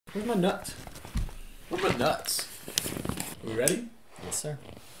Where's my nuts? Where's my nuts? Are we ready? Yes, sir.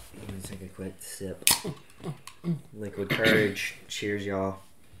 I'm gonna take a quick sip. Liquid courage. Cheers, y'all.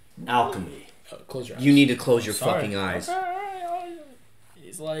 Alchemy. Oh, close your eyes. You need to close your fucking eyes.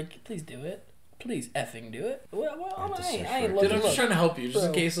 He's like, please do it. Please effing do it. Well, I ain't Dude, looking. I'm just trying to help you, just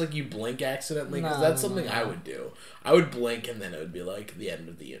in Bro. case like you blink accidentally, because No, that's something I would do. I would blink, and then it would be like the end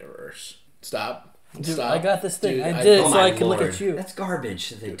of the universe. Stop. Dude, Stop. I got this thing. Dude, I did it Oh so my I can look lord. at you. That's garbage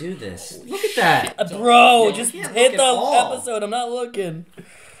that they do this. Look at that. Bro, You just can't hit look the at all. episode. I'm not looking.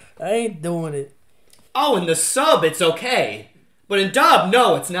 I ain't doing it. Oh, in the sub, it's okay. But in dub,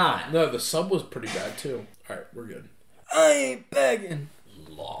 no, it's not. No, the sub was pretty bad too. All right, we're good. I ain't begging.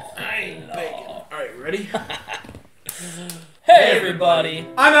 I ain't begging. All right, ready? Hey, everybody.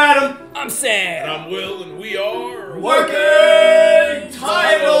 I'm Adam. I'm Sam. I'm Will, and we are Working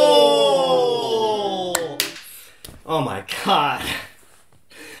Title! Oh my god.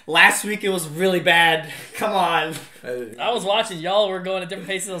 Last week it was really bad. Come on. I was watching. Y'all were going at different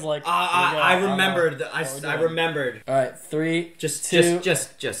paces. I was like, I remembered. I remembered. All right, 3, Just 2.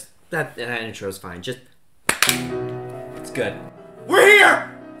 that intro's fine. Just it's good. We're here.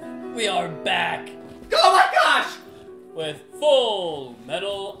 We are back Oh my gosh. with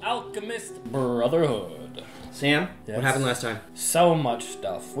Fullmetal Alchemist Brotherhood. Sam, Yes. what happened last time? So much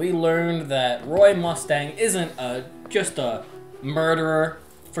stuff. We learned that Roy Mustang isn't just a murderer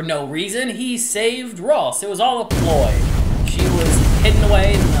for no reason. He saved Ross. It was all a ploy. She was hidden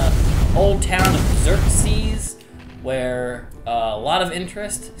away in the old town of Xerxes, where a lot of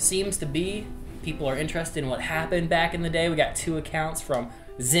interest seems to be. People are interested in what happened back in the day. We got 2 accounts from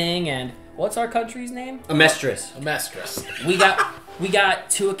Zing and what's our country's name? Amestris. Amestris. We got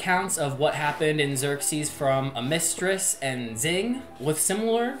 2 accounts of what happened in Xerxes from Amestris and Zing with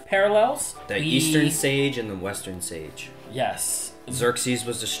similar parallels. The Eastern Sage and the Western Sage. Yes, Xerxes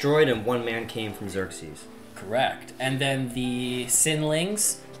was destroyed and one man came from Xerxes. correct. And then the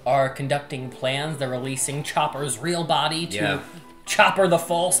Sinlings are conducting plans. They're releasing Chopper's real body to Chopper the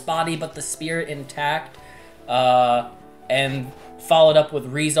false body, but the spirit intact. And followed up with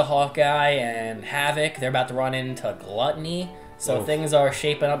Riza Hawkeye and Havoc. They're about to run into Gluttony. So things are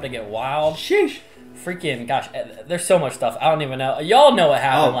shaping up to get wild. Sheesh. Freaking gosh, there's so much stuff. I don't even know. Y'all know what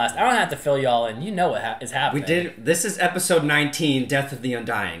happened last. I don't have to fill y'all in. You know what is happening. We did. This is episode 19, Death of the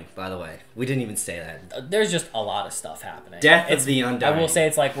Undying, by the way. We didn't even say that. There's just a lot of stuff happening. Death of the Undying. I will say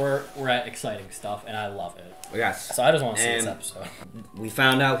it's like we're at exciting stuff, and I love it. Yes. So I just want to see this And episode. we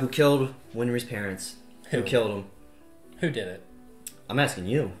found out who killed Winry's parents. Who killed him? Who did it? I'm asking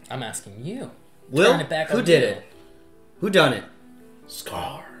you. I'm asking you. Will, Turn it back who on did you. it? Who done it?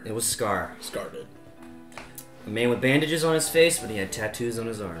 Scar. It was Scar. Scar did. A man with bandages on his face, but he had tattoos on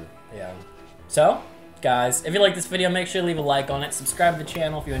his arm. Yeah. So, guys, if you like this video, make sure to leave a like on it. Subscribe to the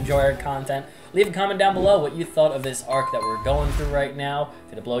channel if you enjoy our content. Leave a comment down below what you thought of this arc that we're going through right now.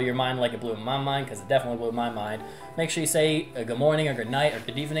 Did it blow your mind like it blew my mind? Because it definitely blew my mind. Make sure you say a good morning or good night or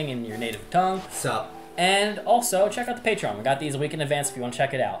good evening in your native tongue. Sup? And also, check out the Patreon. We got these a week in advance if you want to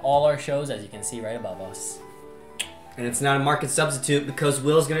check it out. All our shows, as you can see right above us. And it's not a market substitute because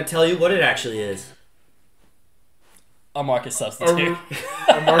Will's going to tell you what it actually is. A market substitute.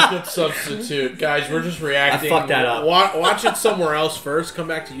 A market substitute. Guys, we're just reacting. I fucked that up. Watch it somewhere else first. Come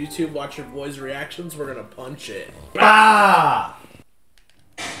back to YouTube. Watch your boys' reactions. We're going to punch it. Ah!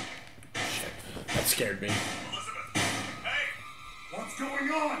 Shit. That scared me. Hey, what's going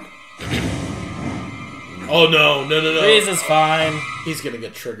on? Oh, no. Breeze is fine. He's going to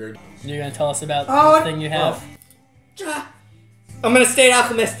get triggered. You're going to tell us about Oh, the thing you have? I'm going to stay at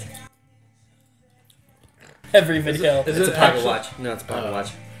Alchemist. Every video. Is It's it a pocket actually- watch. No, it's a pocket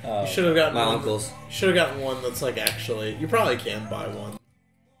watch. You should have gotten My one. uncle's. Should have gotten one that's like actually. You probably can buy one.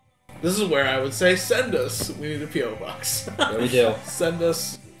 This is where I would say send us. We need a PO box. Yeah, we do. Send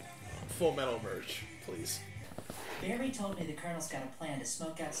us Fullmetal merch, please. Barry told me the Colonel's got a plan to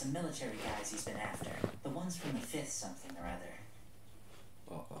smoke out some military guys he's been after. The ones from the 5th something or other.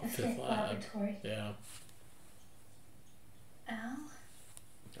 The fifth laboratory. Yeah. Al?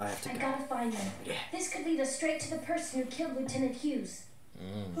 I have to I go. gotta find them. Yeah. This could lead us straight to the person who killed Lieutenant Hughes.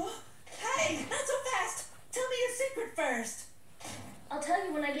 Hey, not so fast! Tell me your secret first! I'll tell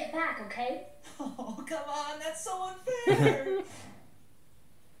you when I get back, okay? Oh, come on, that's so unfair!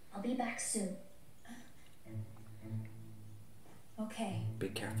 I'll be back soon. Okay, Be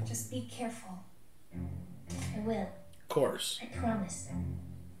careful. just be careful. I will. Of course. I promise.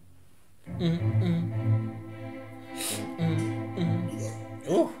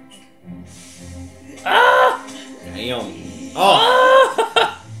 Ooh. Damn.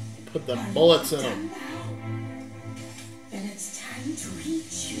 Oh! Put the bullets in them. And it's time to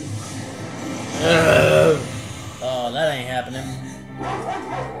reach you. Oh, that ain't happening.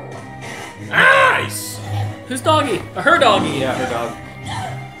 Nice. Who's doggy? Her doggy. Yeah, her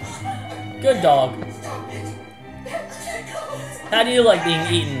dog. Good dog. How do you like being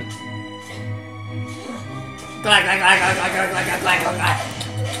eaten? Clack, clack, clack, clack, clack, clack, clack, clack,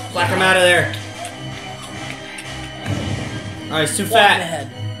 clack. Clack him out of there. Alright, he's too Flat in the fat.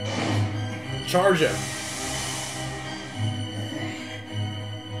 head. Charge him.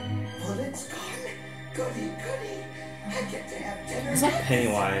 Bullet's gone. Goody, goody. I get to have dinner. It's like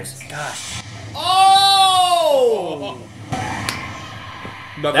Pennywise. Gosh. Oh!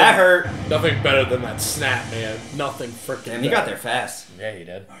 Nothing, That hurt. Nothing better than that snap, man. Nothing freaking. Damn, he got there fast. Yeah, he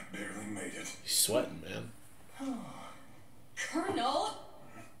did. I barely made it. He's sweating, man. Colonel?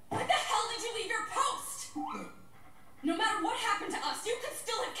 Why the hell did you leave your post? No matter what happened to us, you could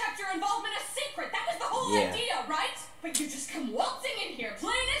still have kept your involvement a secret. That was the whole Yeah. idea, right? But you just come waltzing in here,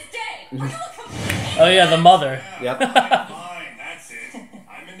 plain as day. Are you a complete Oh yeah, the mother. Yep. Fine, that's it.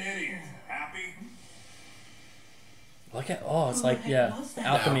 I'm an idiot. Happy? Look at it's like heck was that?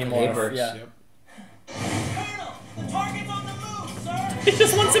 alchemy Alchemy morph. works, Yeah. Yep. Colonel, the target's on the move, sir. He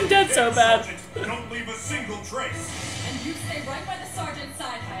just wants him dead so bad. Sergeant, don't leave a single trace. And you stay right by the sergeant's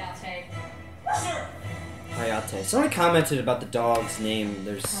side, Hayate. Sir. Hayate. Somebody commented about the dog's name.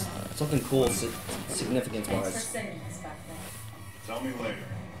 There's something cool significance-wise. saying this back then. Tell me later.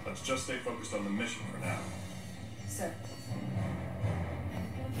 Let's just stay focused on the mission for now. Sir.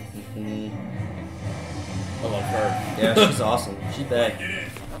 I love her. Yeah, she's awesome. She's bad. Get in.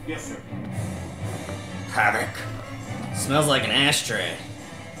 Yes, sir. Havoc. Smells like an ashtray.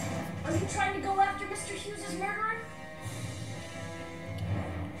 Are you trying to go after Mr. Hughes' murderer?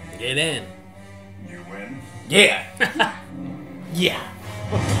 Get in. You win. Yeah. Yeah.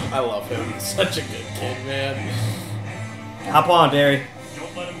 I love him. He's such a good kid, man. Hop on, Barry.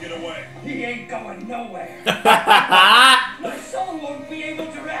 Don't let him get away. He ain't going nowhere. My soul won't be able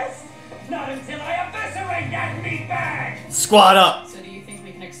to rest. Not until I eviscerate that meatbag. Squat up. So do you think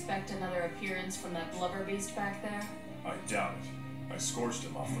we can expect another appearance from that blubber beast back there? I doubt it. I scorched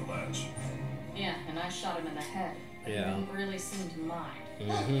him off the ledge. Yeah, and I shot him in the head. But Yeah. he didn't really seem to mind.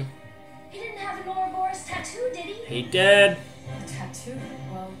 Mm-hmm. He didn't have an Ouroboros tattoo, did he? He did. A tattoo?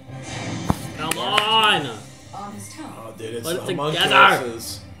 Well, Come on. on his tongue. Oh, dude, it's Put the it together.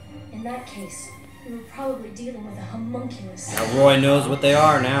 homunculus. In that case, we were probably dealing with a homunculus. Now Roy knows what they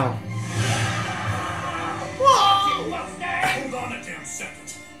are now. Hold on a damn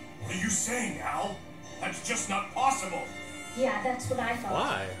second. What are you saying, Al? That's just not possible. Yeah, that's what I thought.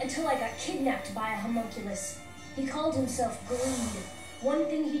 Why? Until I got kidnapped by a homunculus. He called himself Greed. One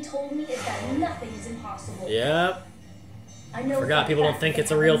thing he told me is that nothing is impossible. Yep. I know Forgot for people don't fact think they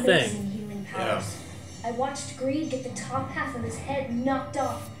it's a have real amazing thing. healing powers. I watched Greed get the top half of his head knocked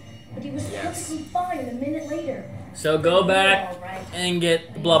off, but he was perfectly fine a minute later. So go back All right. and get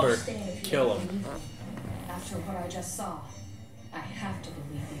I blubber. understand if you Kill don't him. believe me. After what I just saw, I have to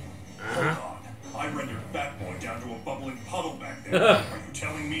believe you. Hold on. I rendered Bat Boy down to a bubbling puddle back there. Are you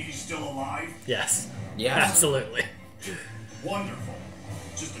telling me he's still alive? Yes. Yes. Absolutely. Wonderful.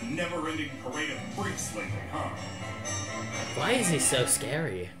 Just a never-ending parade of freaks lately, huh? Why is he so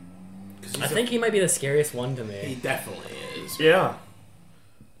scary? 'Cause I he's think he might be the scariest one to he me. definitely is. Yeah.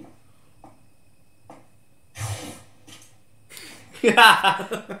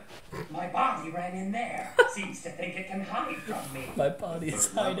 My body ran in there. Seems to think it can hide from me. My body's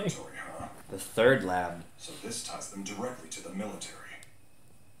Third hiding. laboratory, huh? The third lab. So this ties them directly to the military.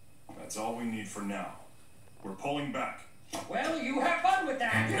 That's all we need for now. We're pulling back. Well, you have fun with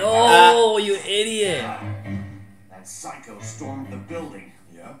that. No, you idiot. That psycho stormed the building.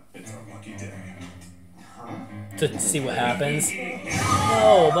 Yeah, it's our lucky day. To see what happens.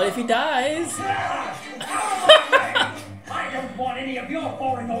 No, but if he dies. I don't want any of your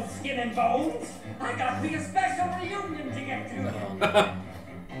boring old skin and bones. I got me a special reunion to get to.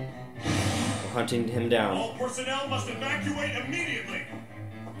 We're hunting him down. All personnel must evacuate immediately.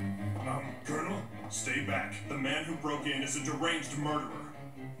 Colonel, stay back. The man who broke in is a deranged murderer.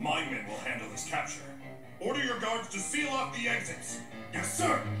 My men will handle his capture. Order your guards to seal off the exits. Yes,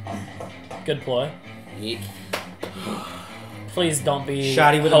 sir. Good ploy. Yeet. Please don't be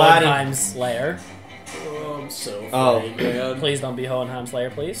Shoddy with a body. Hohenheim's Slayer. Oh, I'm so Oh. afraid, man. Please don't be Hohenheim's Slayer,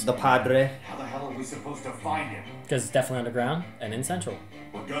 please. The Padre. How the hell are we supposed to find him? Because it's definitely underground and in Central.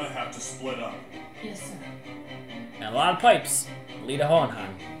 We're gonna have to split up. Yes, sir. And a lot of pipes lead to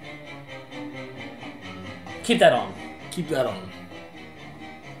Hohenheim. Keep that on. Keep that on.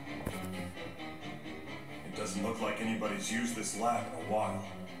 It doesn't look like anybody's used this lab in a while.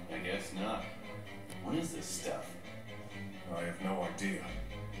 I guess not. What is this stuff? I have no idea.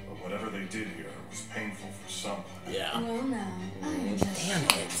 But whatever they did here was painful for some. Yeah. Well, now, I'm just... Damn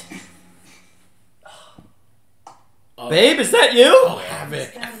it. Babe, is that you? Oh,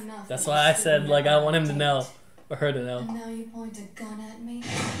 Havoc. bad enough That's that why you I stood said, me like, up I on want him a to date. know. Or her to know. And now you point a gun at me?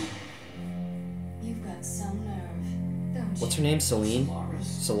 You've got some nerve, don't you? What's her name? Celine? Solaris.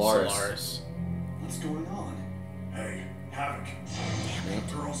 Solaris. What's going on? Hey, Havoc. Damn it.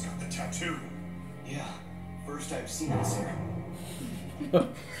 The girl's got the tattoo. Yeah, first I've seen it, sir.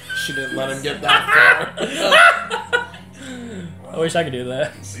 She didn't let him get that far. I wish I could do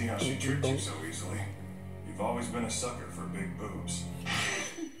that. I can see how she tricked you so easily. You've always been a sucker for big boobs.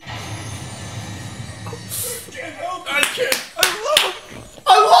 Can't help it. I can't.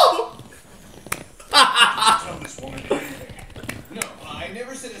 I love him. Tell this woman anything. No, I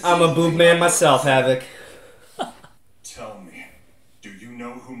never said a I'm a boob man myself, Havoc. Tell me, do you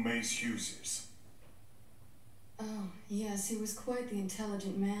know who Mace Hughes is? Oh, yes, he was quite the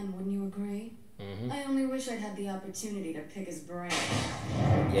intelligent man, wouldn't you agree? Mm-hmm. I only wish I'd had the opportunity to pick his brain.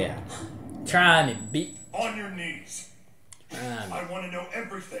 Yeah. Trying to beat. On your knees. I want to know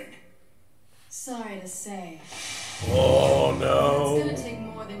everything. Sorry to say. Oh It's no. gonna take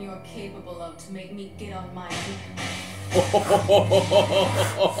more than you're capable of to make me get on my feet.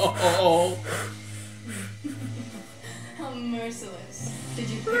 How merciless. Did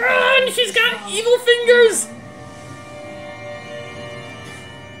you pick Run! up She's got from- evil fingers!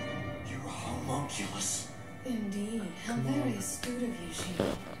 You're a homunculus. Indeed. How very astute of you,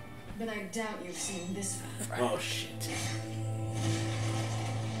 Sheila. But I doubt you've seen this one. Oh shit.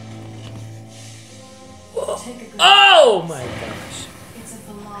 Take a good Oh my gosh. It's a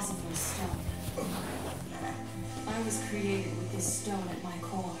philosopher's stone. I was created with this stone at my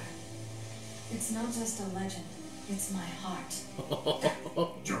core. It's not just a legend, it's my heart.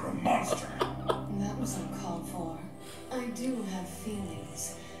 You're a monster. That was uncalled for. I do have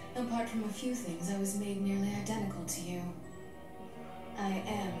feelings. Apart from a few things, I was made nearly identical to you. I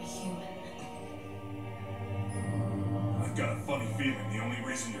am human. I've got a funny feeling the only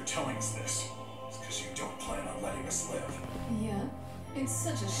reason you're telling us this is because you don't plan on letting us live. Yeah? It's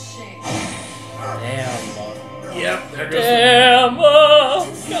such a shame. Damn. Yep. There goes Damn. Oh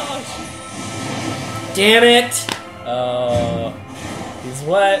gosh. Damn it! He's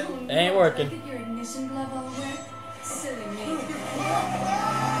wet. Ain't Look working. at your ignition glove over there. Silly me.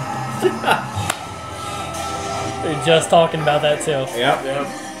 We were just talking about that too. Yep. Yep.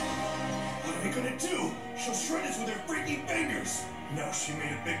 What are we gonna do? She'll shred us with her freaky fingers. No, she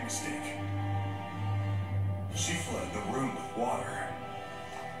made a big mistake. She flooded the room with water.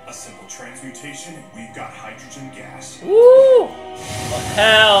 A simple transmutation and we've got hydrogen gas. Woo!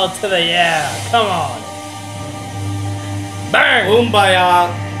 Hell to the yeah. Come on. Burn! Kumbaya.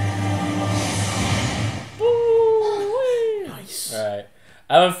 Nice. Alright.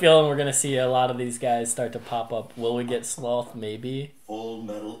 I have a feeling we're gonna see a lot of these guys start to pop up. Will we get Sloth? Maybe.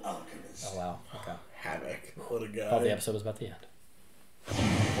 Fullmetal Alchemist. Oh wow. Okay. Havoc. What a guy. Thought the episode was about the end.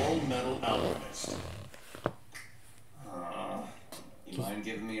 Fullmetal Alchemist. You mind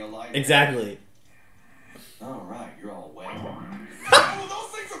giving me a light? Exactly. All right, you're all wet. Oh, those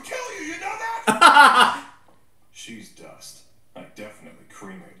things will kill you, you know that? She's dust. I definitely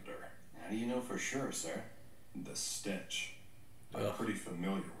cremated her. How do you know for sure, sir? The stench. I'm pretty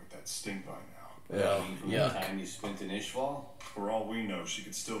familiar with that stink by now. Yeah. From the Yuck. time you spent in Ishval? For all we know, she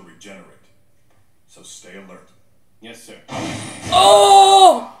could still regenerate. So stay alert. Yes, sir.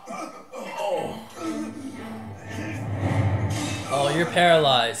 Oh! Oh, you're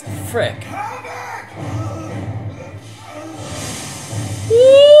paralyzed. Frick.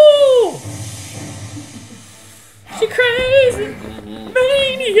 Woo! She crazy!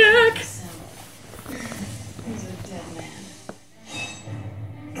 Maniac! He's a dead man.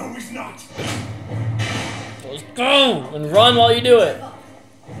 No, he's not. Let's go! And run while you do it.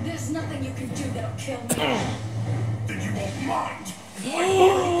 There's nothing you can do that'll kill me. Then you won't mind. I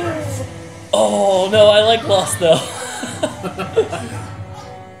borrowed this. Oh no, I like Lost though.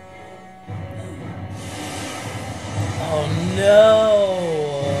 Oh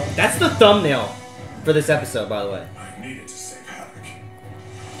no. That's the thumbnail for this episode, by the way. I needed to save Havoc.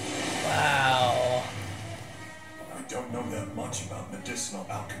 Wow. I don't know that much about medicinal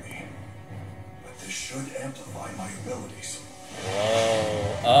alchemy, but this should amplify my abilities.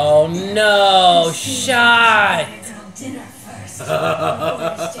 Whoa. Oh no. Shot. Dinner first.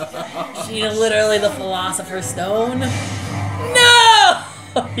 She literally the Philosopher's Stone? No!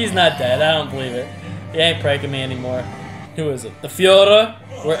 He's not dead. I don't believe it. He ain't pranking me anymore. Who is it? The Fiora?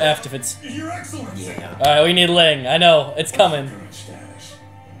 We're effed if it's... Your Excellency! Alright, we need Ling. I know. It's coming. Current status.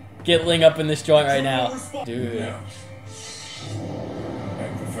 Get Ling up in this joint right now. Dude. I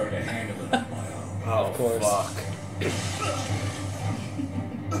prefer to handle it Oh, Of course. fuck.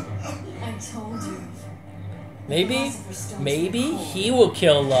 I told you. Maybe he will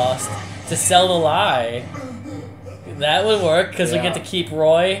kill Lust to sell the lie. That would work because we get to keep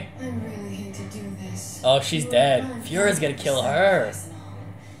Roy. I really hate to do this. Oh, she's dead. Fury's gonna kill her.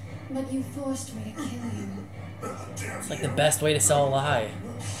 But you forced me to kill you. It's like the best way to sell a lie.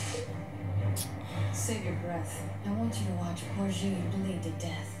 Save your breath. I want you to watch poor Jean bleed to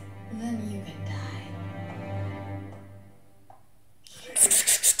death. Then you can die.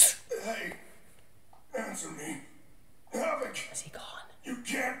 Hey, answer me. Havoc. Is he gone? You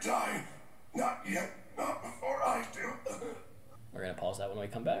can't die. Not yet. Not before I do. We're gonna pause that when we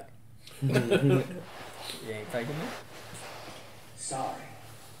come back. You ain't pregnant? Sorry,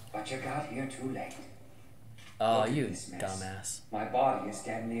 but you got here too late. Oh, Look at you this mess. dumbass. My body is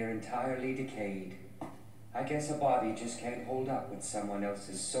damn near entirely decayed. I guess a body just can't hold up with someone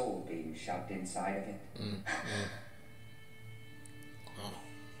else's soul being shoved inside of it.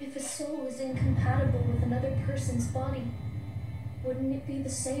 If a soul is incompatible with another person's body, wouldn't it be the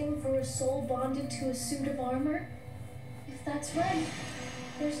same for a soul bonded to a suit of armor? If that's right,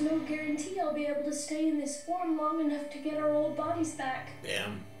 there's no guarantee I'll be able to stay in this form long enough to get our old bodies back.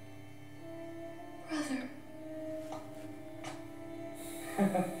 Damn. Brother.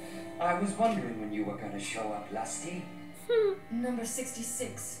 I was wondering when you were gonna show up, Lusty. Number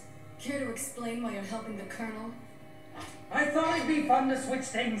 66. Care to explain why you're helping the Colonel? I thought it'd be fun to switch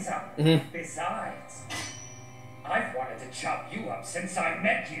things up. Besides, I've wanted to chop you up since I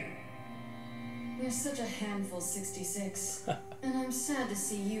met you. You're such a handful, 66. And I'm sad to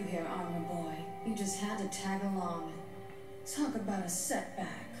see you here, Armor Boy. You just had to tag along. Talk about a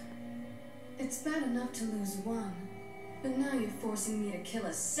setback. It's bad enough to lose one, but now you're forcing me to kill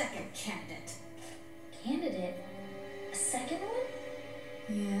a second candidate. Candidate? A second one?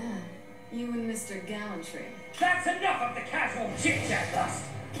 Yeah, you and Mr. Gallantry. That's enough of the casual chit-chat, Lust.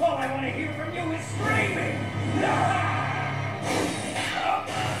 All I want to hear from you is screaming.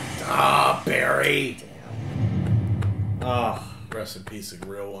 Ah, Barry. Oh, Rest in peace, a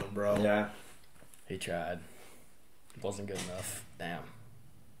real one, bro. yeah. He tried. It wasn't good enough. Damn.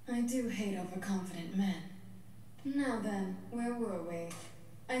 I do hate overconfident men. Now then, where were we?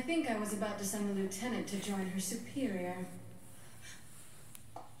 I think I was about to send the lieutenant to join her superior.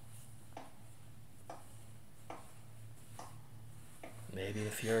 Maybe the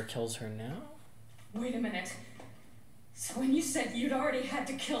Fuhrer kills her now? Wait a minute. So when you said you'd already had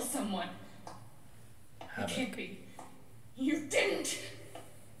to kill someone, it Havoc. can't be. You didn't!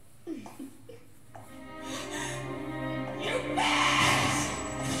 You bitch!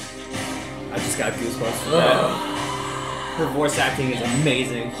 I just got goosebumps from that. Her voice acting is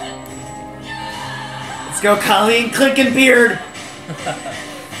amazing. Let's go, Colleen Clinkenbeard!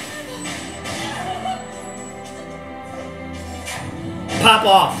 Pop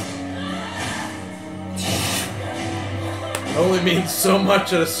off! Only means so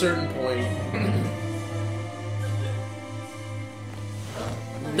much at a certain point.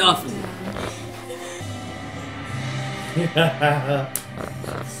 Nothing. Stand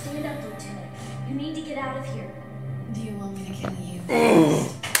up, Lieutenant. You need to get out of here. Do you want me to kill you?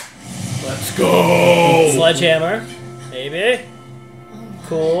 Let's go! Sledgehammer. Maybe. Oh my.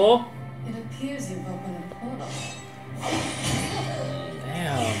 Cool. It appears you've opened a portal.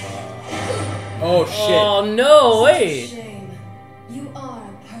 Damn. Oh, shit. Oh, no, Such a wait. shame. You are a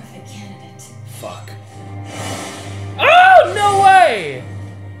perfect candidate. Fuck. Oh, no way!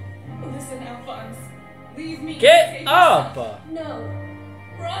 Listen, Alphonse. Leave me. Get Save up! yourself. No.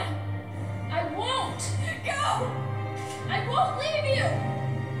 Run! I won't. Go! I won't leave you.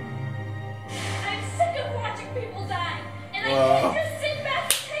 I'm sick of watching people die, and I can't just sit back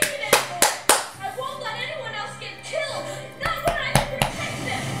and take it anymore. I won't let anyone else get killed. Not when I can protect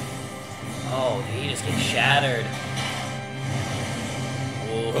them. Oh, he just gets shattered.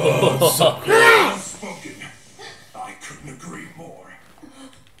 Oh, so Well spoken. I couldn't agree more.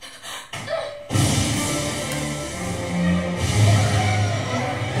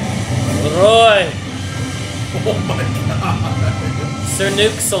 Roy! Oh my god. Sir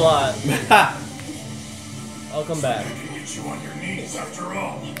Nukes a lot. Welcome back. I can get you on your knees after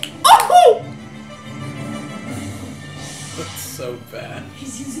all. That's so bad.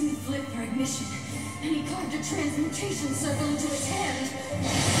 He's using the flip for ignition, and he carved a transmutation circle into his hand.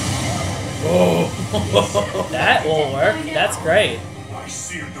 Oh. That will work. That's great. I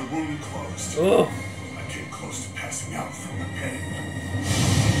seared the wound closed. Ooh. I came close to passing out from the pain.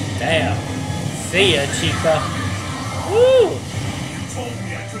 Damn. See ya, Chica. Woo! You told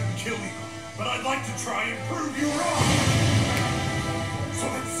me I couldn't kill you, but I'd like to try and prove you wrong. So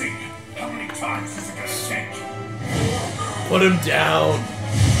let's see how many times is it gonna take? Put him down.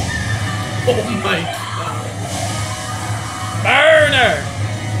 Oh my god. Burner!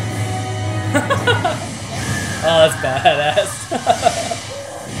 Oh, that's badass.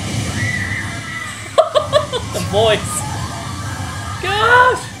 The voice.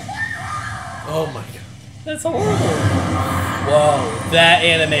 Gosh! Oh my god. That's horrible. Whoa, that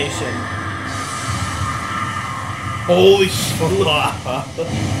animation. Holy shit.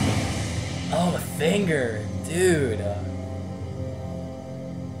 Oh, the finger. Dude.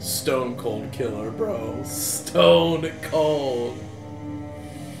 Stone cold killer, bro. Stone cold.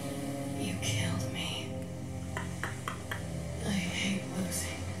 You killed me. I hate losing.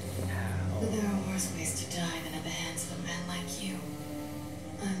 But there are worse ways to die than at the hands of a man like you.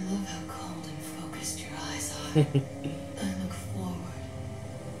 I love how cold and focused your eyes are. I look forward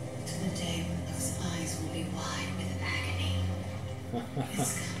to the day when those eyes will be wide with agony.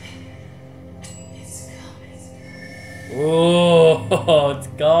 It's coming. It's coming. Oh, it's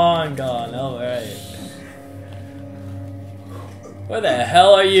gone. All right. Where the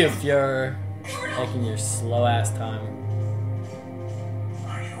hell are you, Fuhrer? Taking your slow ass time.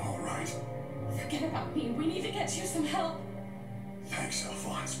 Are you alright? Forget about me. We need to get you some help. Thanks,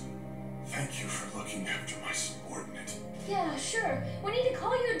 Alphonse. Thank you for looking after my subordinate. Yeah, sure. We need to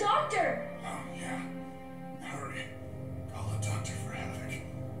call you a doctor. Oh, yeah. Hurry. Call a doctor for Havoc.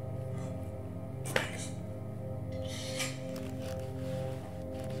 Please.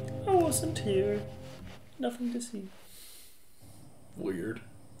 I wasn't here. Nothing to see. Weird.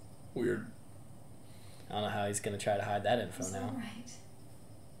 Weird. I don't know how he's gonna try to hide that info It's now. all right.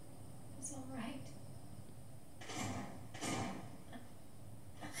 It's all right.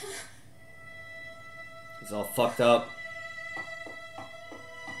 He's all fucked up.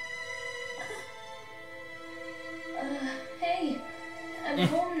 Hey, I'm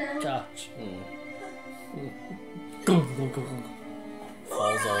home now. Gosh.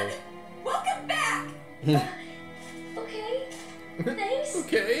 Falls over. Welcome back. Okay, thanks.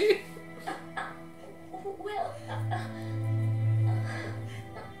 Okay. Well,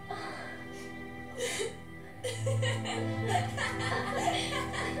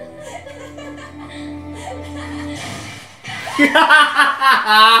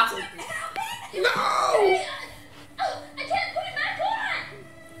 No! I can't put it back on.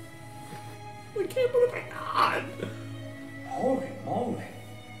 We can't put it back on. Holy moly.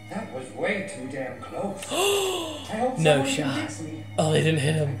 That was way too damn close. I hope No someone shot. convicts me. Oh, they didn't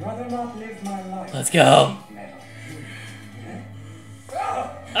hit him. I'd rather not live my life. Let's go. Metal.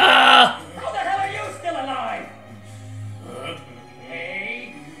 Ah! How the hell are you still alive?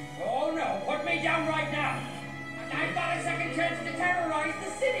 Hey? Oh no, put me down right now. I've got a second chance to terrorize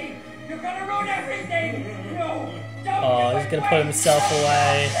the city. You're gonna ruin everything. No, don't Oh, do he's it. gonna put Wait. himself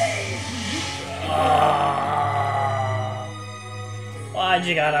away. Ah. Why'd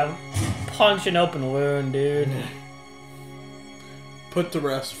you gotta punch an open wound, dude? Put to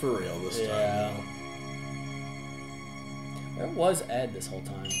rest for real this Yeah. time. Where was Ed this whole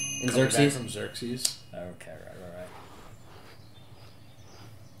time? In Coming back Xerxes? from Xerxes. Okay, right.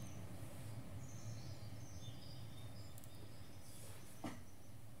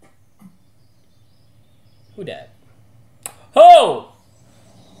 Who dat? Oh!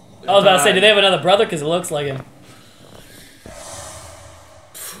 I was about to say, do they have another brother? Because it looks like him.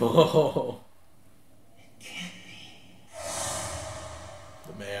 Oh.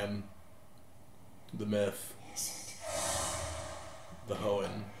 The man. The myth. The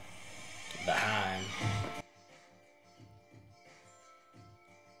Hoenn. Behind.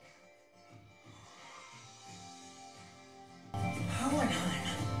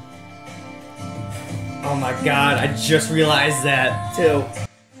 Oh my god, I just realized that too.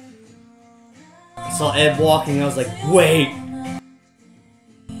 I saw Ed walking, I was like, wait!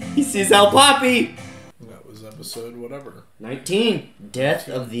 He sees El Papi! That was episode whatever. 19. Death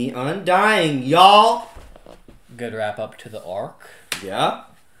of the Undying, y'all! Good wrap up to the arc. Yeah?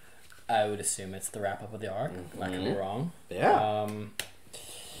 I would assume it's the wrap up of the arc. Not gonna be wrong. Yeah.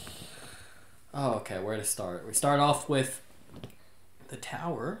 Oh, okay. Where to start? We start off with the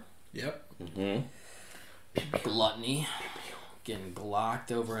tower. Yep. Gluttony getting blocked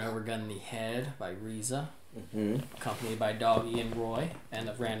over and over again in the head by Riza, accompanied by Doggy and Roy, and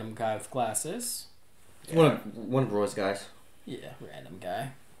a random guy with glasses. One of Roy's guys. Yeah, random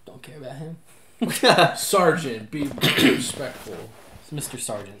guy. Don't care about him. Sergeant, be respectful. It's Mr.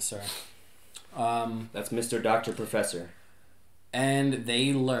 Sergeant, sir. That's Mr. Dr. Professor. And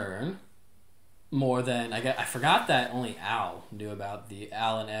they learn more than I forgot that only Al knew about the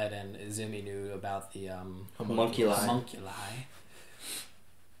Al and Ed and Izumi knew about the Monkey lie. monkey lie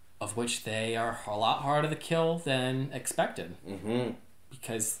of of which they are a lot harder to kill than expected. Mm-hmm.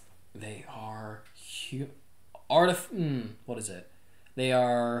 Because they are what is it? They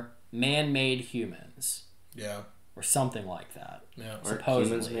are man-made humans. Yeah. Or something like that. Yeah. Aren't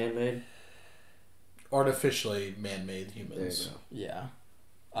humans man-made? Artificially man-made humans. There you go.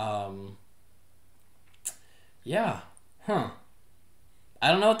 Yeah. Yeah. Huh.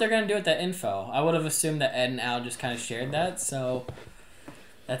 I don't know what they're going to do with that info. I would have assumed that Ed and Al just kind of shared that, so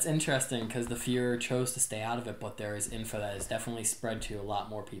that's interesting because the Fuhrer chose to stay out of it, but there is info that is definitely spread to a lot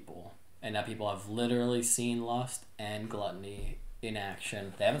more people. And that people have literally seen lust and gluttony in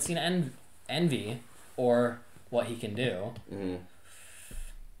action. They haven't seen envy or what he can do.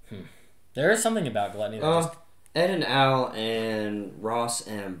 Mm-hmm. There is something about gluttony that Ed and Al and Ross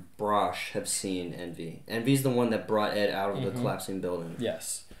and Brosh have seen Envy. Envy's the one that brought Ed out of the collapsing building.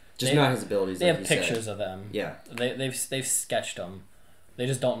 Yes. Just not his abilities. They have pictures of them. Yeah. They've sketched them. They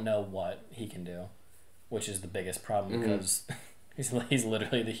just don't know what he can do, which is the biggest problem because he's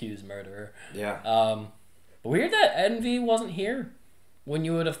literally the Hughes murderer. Yeah. Weird that Envy wasn't here when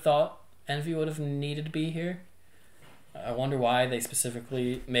you would have thought Envy would have needed to be here. I wonder why they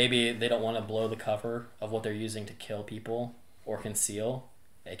specifically... Maybe they don't want to blow the cover of what they're using to kill people or conceal,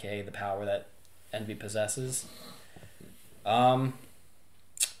 aka the power that Envy possesses. Are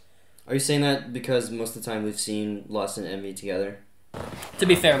you saying that because most of the time we've seen Lust and Envy together? To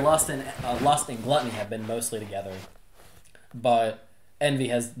be fair, Lust and Gluttony have been mostly together, but Envy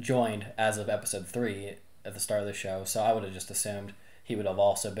has joined as of episode 3 at the start of the show, so I would have just assumed he would have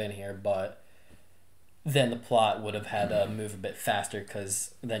also been here, but then the plot would have had to move a bit faster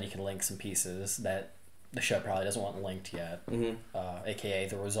because then you can link some pieces that the show probably doesn't want linked yet, aka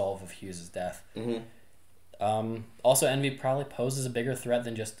the resolve of Hughes' death. Also, Envy probably poses a bigger threat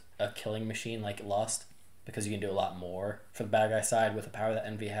than just a killing machine like Lust, because you can do a lot more for the bad guy side with the power that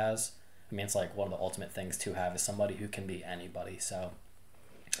Envy has. I mean, it's like one of the ultimate things to have is somebody who can be anybody, so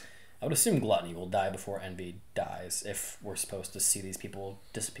I would assume Gluttony will die before Envy dies if we're supposed to see these people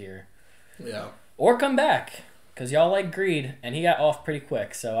disappear. Yeah. Or come back, because y'all like Greed, and he got off pretty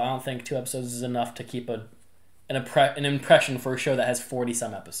quick, so I don't think 2 episodes is enough to keep an impression for a show that has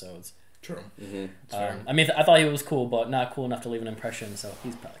 40-some episodes. True. I mean, I thought he was cool, but not cool enough to leave an impression, so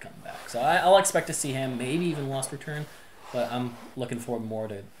he's probably coming back. So I'll expect to see him, maybe even Lost Return, but I'm looking forward more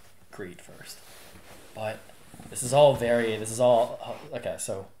to Greed first. But this is all... Okay,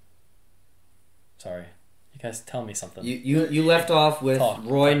 so... Sorry. You guys tell me something. You left off with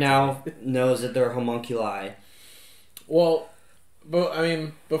Roy now knows that they're homunculi. Well, but I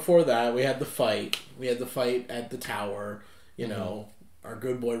mean, before that, we had the fight. We had the fight at the tower. You know, our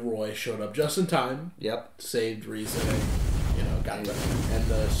good boy Roy showed up just in time. Yep. Saved Reason. You know, and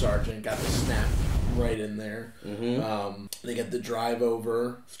the sergeant got the snap right in there. They get the drive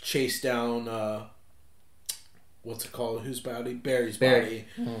over, chase down... what's it called? Whose body? Barry's body.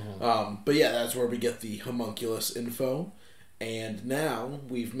 But yeah, that's where we get the homunculus info. And now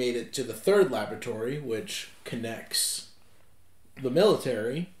we've made it to the 3rd laboratory, which connects the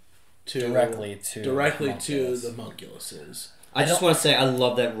military directly to the homunculuses. I just want to say I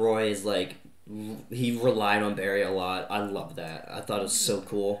love that Roy is like, he relied on Barry a lot. I love that. I thought it was so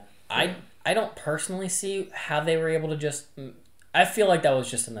cool. I don't personally see how they were able to just... I feel like that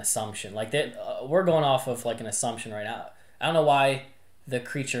was just an assumption. Like that, we're going off of like an assumption right now. I don't know why the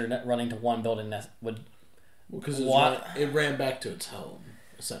creature running to one building would. Because it ran back to its home,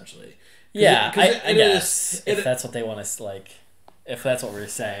 essentially. Yeah, I guess if that's what they want us like. If that's what we're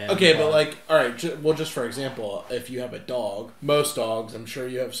saying. Okay, but like, all right. Well, just for example, if you have a dog, most dogs, I'm sure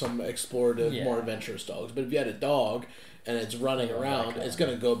you have some explorative, more adventurous dogs. But if you had a dog and it's running around, it's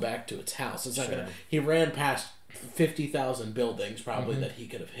going to go back to its house. It's not going to. He ran past 50,000 buildings probably that he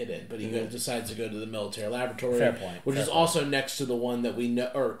could have hidden, but he decides to go to the military laboratory. Fair point. Which is also next to the one that we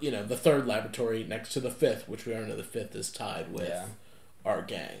know, or the 3rd laboratory next to the 5th, which we already know the 5th is tied with our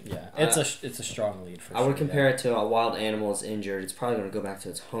gang. Yeah, it's a strong lead for sure. I would compare it to a wild animal is injured. It's probably going to go back to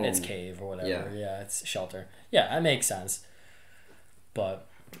its home. Its cave or whatever. Yeah, it's shelter. Yeah, that makes sense. But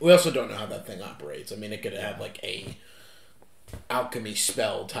we also don't know how that thing operates. I mean, it could have like a alchemy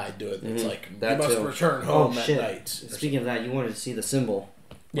spell tied to it. It's like, you must return home at night. Speaking of that, you wanted to see the symbol.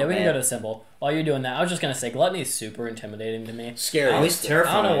 Yeah, we can go to the symbol. While you're doing that, I was just going to say, Gluttony is super intimidating to me. Scary. At least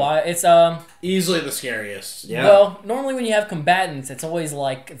terrifying. I don't know why. It's easily the scariest. Yeah. Well, normally when you have combatants, it's always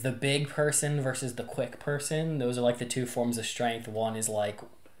like the big person versus the quick person. Those are like the 2 forms of strength. One is like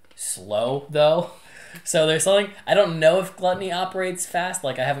slow, though. So there's something... I don't know if Gluttony operates fast.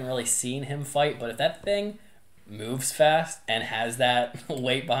 Like, I haven't really seen him fight, but if that thing moves fast and has that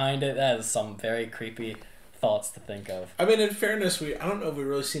weight behind it, that is some very creepy thoughts to think of. I mean, in fairness, I don't know if we've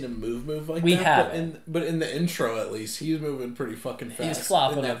really seen him move like we that. haven't. But in the intro, at least, he's moving pretty fucking fast. He's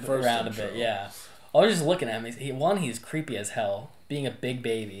flopping around intro. a bit, yeah. I was just looking at him. He's creepy as hell, being a big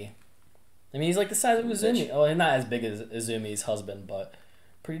baby. I mean, he's like the size of Izumi. Oh, he's not as big as Izumi's husband, but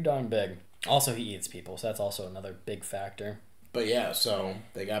pretty darn big. Also, he eats people, so that's also another big factor. But yeah, so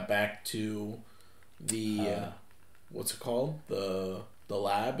they got back to the what's it called? The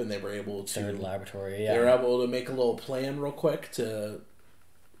lab, and they were able to third laboratory. Yeah, they were able to make a little plan real quick to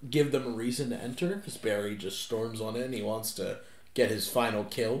give them a reason to enter, because Barry just storms on in. He wants to get his final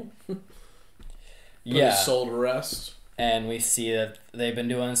kill. Put his soul to rest. And we see that they've been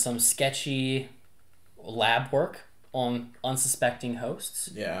doing some sketchy lab work on unsuspecting hosts.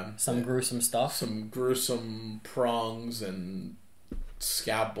 Yeah. Some gruesome stuff. Some gruesome prongs and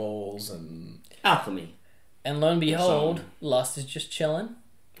scalpels and alchemy. And lo and behold, Lust is just chilling.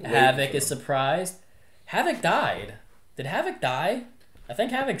 Havoc is surprised. Havoc died. Did Havoc die? I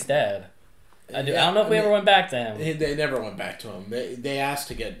think Havoc's dead. I don't know if we ever went back to him. They never went back to him. They asked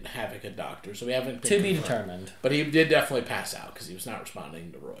to get Havoc a doctor, so we haven't... To be determined. But he did definitely pass out because he was not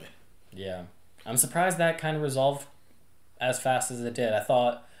responding to Roy. Yeah. I'm surprised that kind of resolved as fast as it did.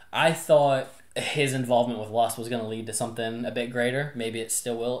 I thought his involvement with Lust was going to lead to something a bit greater. Maybe it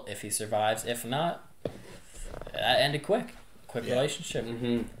still will if he survives. If not, that ended quick. Quick relationship.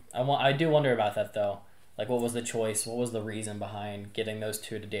 Mm-hmm. I do wonder about that, though. Like, what was the choice? What was the reason behind getting those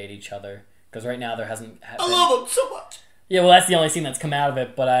two to date each other? Because right now there hasn't... I love him so much! Yeah, well, that's the only scene that's come out of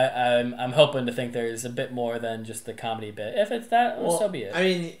it, but I'm hoping to think there's a bit more than just the comedy bit. If it's that, so be it. I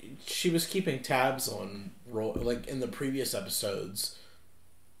mean, she was keeping tabs on Roy. Like, in the previous episodes,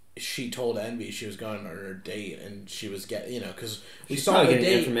 she told Envy she was going on her date, and she was getting, because we saw the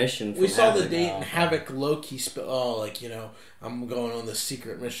date. Information from we saw Havoc. the date, and Havoc low-key I'm going on this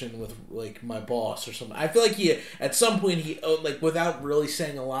secret mission with like my boss or something. I feel like at some point without really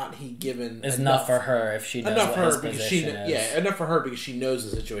saying a lot, he given enough for her if she knows what his position is. Yeah, enough for her because she knows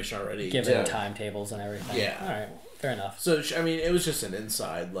the situation already. Given timetables and everything. Yeah. All right, fair enough. So I mean, it was just an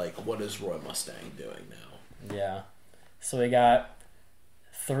inside what is Roy Mustang doing now? Yeah. So we got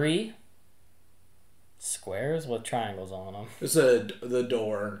 3 squares with triangles on them. It's the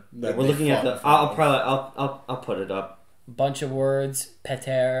door. That we're looking at the. I'll put it up. Bunch of words: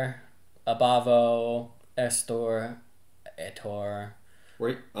 Peter, Abavo, Estor, Etor.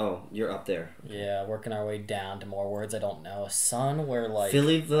 You're up there. Yeah, working our way down to more words I don't know. Sun, where like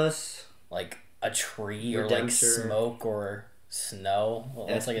Philivus, like a tree or Redemptor, like smoke or snow. Well,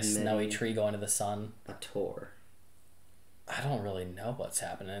 it's like a snowy tree going to the sun. A Tor. I don't really know what's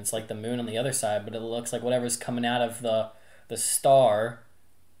happening. It's like the moon on the other side, but it looks like whatever's coming out of the star,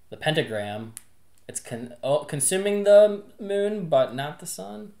 the pentagram. It's consuming the moon, but not the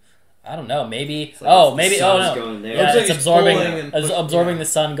sun. I don't know. Maybe. Like maybe. No. Going there. Yeah, like it's absorbing the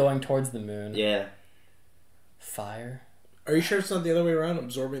sun going towards the moon. Yeah. Fire. Are you sure it's not the other way around,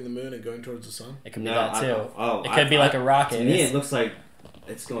 absorbing the moon and going towards the sun? It could be that too. It could be like a rocket. To me, it looks like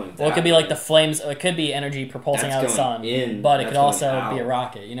it's going. Well, it could be like the flames. It could be energy propulsing out of the sun, but it could also be a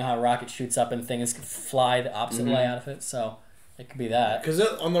rocket. You know how a rocket shoots up and things fly the opposite way out of it. So it could be that. Because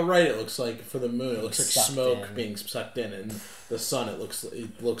on the right, it looks like for the moon, it looks like Sucked smoke in. being sucked in, and the sun, it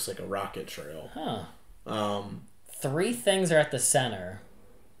looks like a rocket trail. Huh. 3 things are at the center.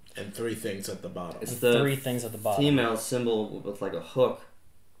 And 3 things at the bottom. It's and the 3 things at the bottom. Female symbol with like a hook.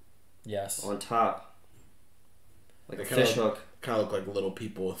 Yes. On top. Like They a fish hook. Kind of look like little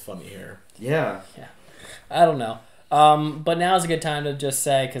people with funny hair. Yeah. Yeah. I don't know. But now's a good time to just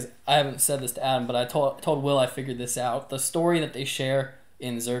say, because I haven't said this to Adam, but I told Will I figured this out. The story that they share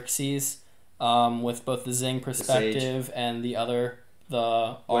in Xerxes, with both the Zing perspective and the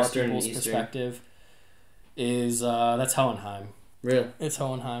Western people's Eastern perspective, is that's Hohenheim. Really? It's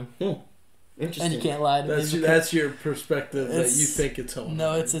Hohenheim. Interesting. And you can't lie to me. That's your perspective that you think it's Hohenheim.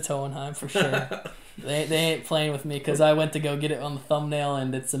 No, it's Hohenheim for sure. They ain't playing with me because I went to go get it on the thumbnail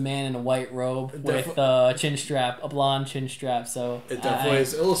and it's a man in a white robe with a chin strap, a blonde chin strap. So it definitely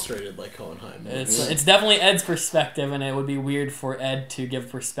is illustrated like Hohenheim. It's definitely Ed's perspective, and it would be weird for Ed to give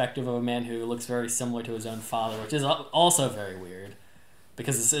perspective of a man who looks very similar to his own father, which is also very weird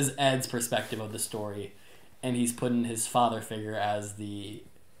because this is Ed's perspective of the story, and he's putting his father figure as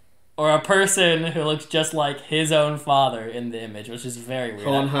or a person who looks just like his own father in the image, which is very weird.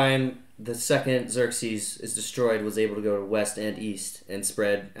 Hohenheim, the second Xerxes is destroyed, was able to go to west and east and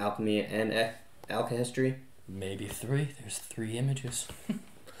spread alchemy and alchemy. Maybe 3. There's 3 images.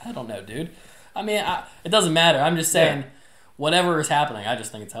 I don't know, dude. I mean, it doesn't matter. I'm just saying, whatever is happening, I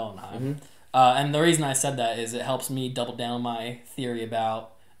just think it's Hohenheim. And the reason I said that is it helps me double down my theory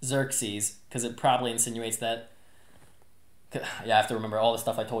about Xerxes, because it probably insinuates that. Yeah, I have to remember all the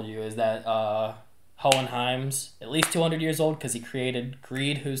stuff I told you. Is that Hohenheim's at least 200 years old because he created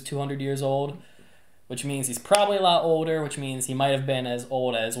Greed, who's 200 years old, which means he's probably a lot older, which means he might have been as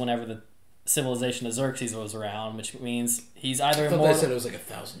old as whenever the civilization of Xerxes was around, which means he's either immortal. They said it was like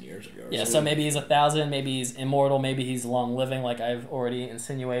 1,000 years ago. Yeah, so maybe he's 1,000, maybe he's immortal, maybe he's long living, like I've already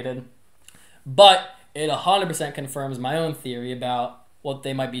insinuated. But it 100% confirms my own theory about what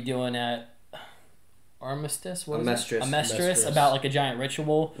they might be doing at Armistice. What is it? Amestris, about like a giant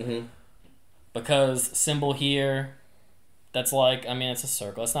ritual. Mm-hmm. Because symbol here, that's like, I mean, it's a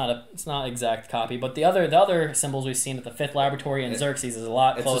circle. It's not exact copy, but the other symbols we've seen at the 5th laboratory in Xerxes is a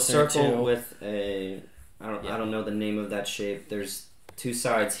lot closer to. It's a circle with a I don't know the name of that shape. There's two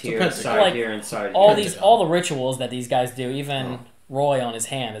sides here, side like, here, and side here. All the rituals that these guys do, even Roy on his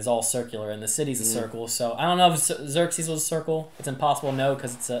hand is all circular, and the city's a circle. So I don't know if Xerxes was a circle. It's impossible to know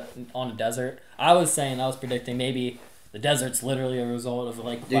because it's on a desert. I was predicting maybe the desert's literally a result of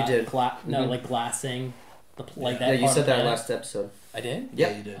like like glassing. Like that. Yeah, you said that last episode. I did? Yep.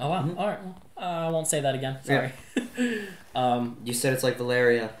 Yeah, you did. Oh, wow. All right. Well, I won't say that again. Sorry. Yeah. You said it's like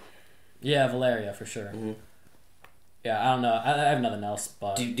Valeria. Yeah, Valeria, for sure. Mm-hmm. Yeah, I don't know. I have nothing else,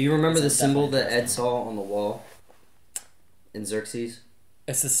 but... Do you remember the symbol that Ed saw on the wall in Xerxes?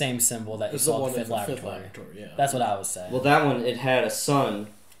 It's the same symbol that you saw at the 5th laboratory. Yeah. That's what I was saying. Well, that one, it had a sun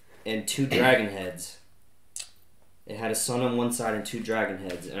and 2 dragon heads. It had a sun on one side and 2 dragon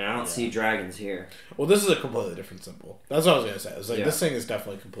heads, and I don't see dragons here. Well, this is a completely different symbol. That's what I was going to say. It's like, this thing is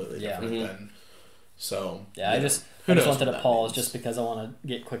definitely completely different than... So... Yeah, I just wanted to pause just because I want to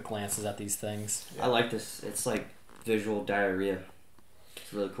get quick glances at these things. Yeah. I like this. It's like visual diarrhea.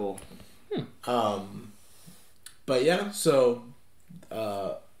 It's really cool. But yeah, so...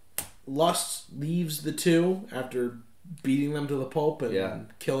 Lust leaves the two after beating them to the pulp and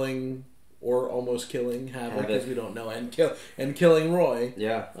killing... or almost killing Havoc, because we don't know, and killing Roy.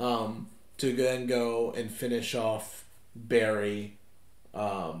 Yeah. To then go and finish off Barry,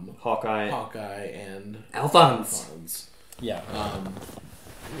 Hawkeye, and Alphonse. Yeah.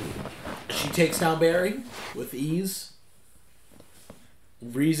 She takes down Barry with ease.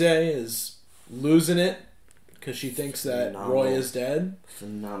 Rize is losing it because she thinks that Roy is dead.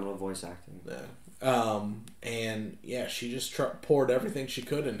 Phenomenal voice acting. Yeah. And yeah, she just poured everything she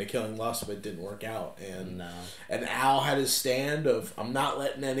could into killing Lust, but it didn't work out. And Al had his stand of, I'm not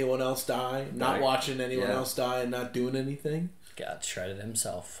letting anyone else die, I'm not watching anyone else die, and not doing anything. Got shredded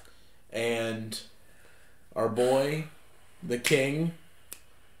himself. And our boy, the king,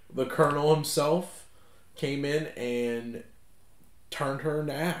 the colonel himself, came in and turned her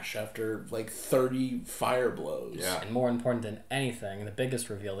into ash after like 30 fire blows. Yeah. And more important than anything, the biggest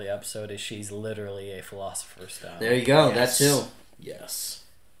reveal of the episode is she's literally a philosopher's stone. There you go. Yes. That too. Yes.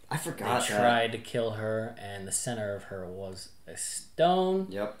 I forgot They tried to kill her, and the center of her was a stone.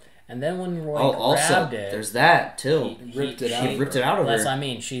 Yep. And then when Roy grabbed it... there's that too. He ripped it out of her. That's what I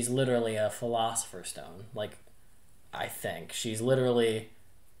mean. She's literally a philosopher's stone. Like, I think. She's literally...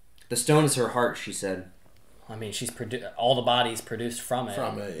 The stone is her heart, she said. I mean, all the bodies produced from it.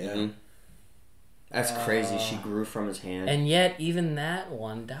 From it, yeah. Mm-hmm. That's crazy. She grew from his hand. And yet, even that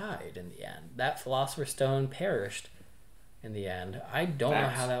one died in the end. That Philosopher's Stone perished in the end. I don't know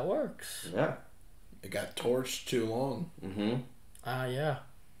how that works. Yeah. It got torched too long. Mm-hmm. Yeah.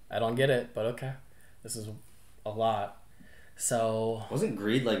 I don't get it, but okay. This is a lot. So... Wasn't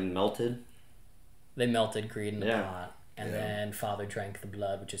Greed, like, melted? They melted Greed in the pot. And then Father drank the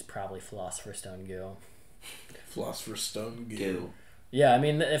blood, which is probably Philosopher's Stone goo. Philosopher's Stone goo. Yeah, I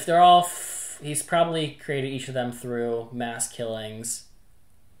mean, if they're all... he's probably created each of them through mass killings.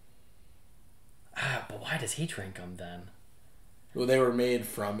 But why does he drink them then? Well, they were made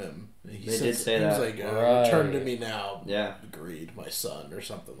from him. They did say that. He was like, return to me now, yeah. Greed, my son, or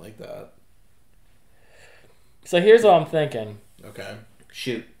something like that. So here's what I'm thinking. Okay.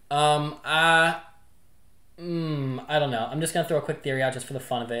 Shoot. I don't know. I'm just going to throw a quick theory out just for the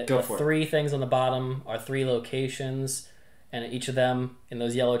fun of it. Go the for it. 3 things on the bottom are 3 locations, and each of them, in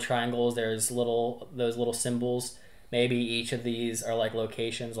those yellow triangles, there's those little symbols. Maybe each of these are like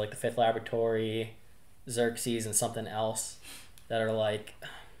locations, like the 5th laboratory, Xerxes, and something else that are like,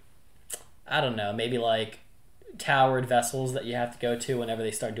 I don't know, maybe like towered vessels that you have to go to whenever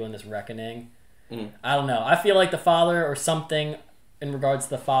they start doing this reckoning. I don't know. I feel like the father or something in regards to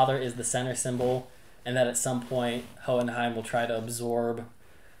the father is the center symbol, and that at some point Hohenheim will try to absorb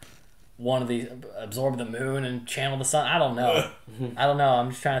the moon and channel the sun. I don't know. I'm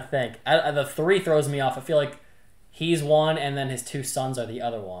just trying to think. The 3 throws me off. I feel like he's one, and then his 2 sons are the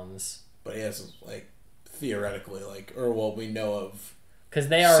other ones. But he has, like, theoretically, like, or well, we know of Because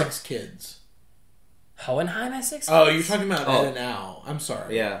they are 6 kids. Hohenheim has 6 kids? Oh, you're talking about Ed and Al. I'm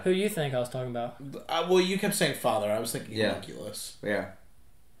sorry. Yeah. Who do you think I was talking about? Well, you kept saying father. I was thinking homunculus. Yeah.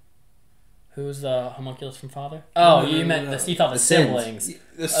 Who's the homunculus from Father? Oh, you meant you thought the siblings.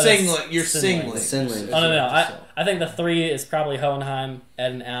 The singling. Your siblings. siblings. Oh no, I think the 3 is probably Hohenheim,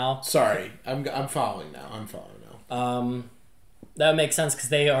 Ed, and Al. Sorry, I'm following now. That makes sense because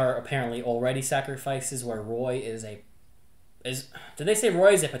they are apparently already sacrifices. Where Roy is did they say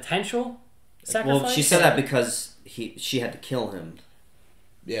Roy is a potential sacrifice? Well, she said that because she had to kill him.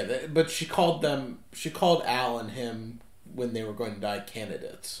 Yeah, but she called Al and him when they were going to die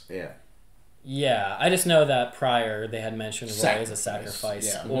candidates. Yeah. Yeah, I just know that prior they had mentioned Roy as a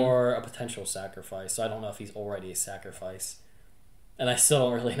sacrifice or a potential sacrifice, so I don't know if he's already a sacrifice. And I still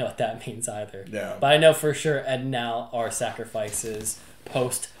don't really know what that means either. Yeah. But I know for sure Ed and Al are sacrifices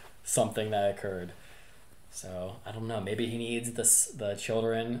post something that occurred. So, I don't know, maybe he needs the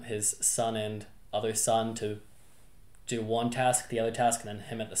children, his son and other son, to do one task, the other task, and then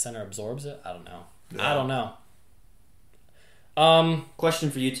him at the center absorbs it? I don't know. Yeah. I don't know.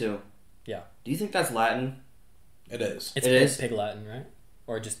 Question for you two. Yeah. Do you think that's Latin? It is. It's Pig Latin, right?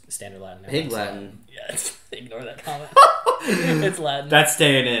 Or just standard Latin? Pig Latin. Yeah, ignore that comment. It's Latin. That's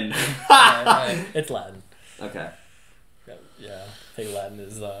staying in. right. It's Latin. Okay. Yeah, Pig Latin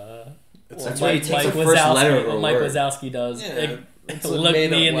is... that's why you take the first letter of the what Mike word. Wazowski does. Yeah, Look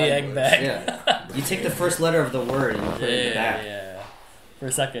me in the egg bag. Yeah. You take the first letter of the word and you put it in the back. Yeah. For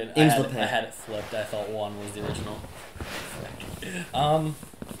a second, I had it flipped. I thought 1 was the original.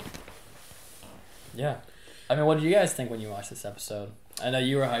 Yeah. I mean, what did you guys think when you watched this episode? I know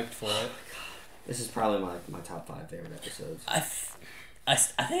you were hyped for it. This is probably my top 5 favorite episodes. I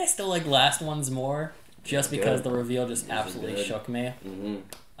think I still like last one's more, just because the reveal just absolutely shook me.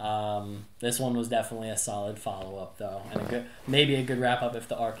 Mm-hmm. This one was definitely a solid follow-up, though, and maybe a good wrap-up if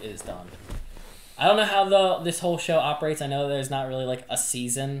the arc is done. I don't know how this whole show operates. I know there's not really like a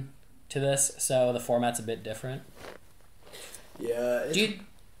season to this, so the format's a bit different. Yeah.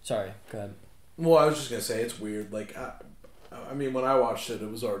 Sorry, go ahead. Well, I was just gonna say it's weird. Like, I mean, when I watched it,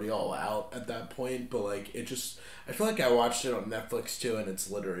 it was already all out at that point. But like, I feel like I watched it on Netflix too, and it's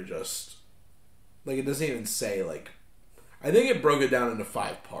literally just like it doesn't even say like. I think it broke it down into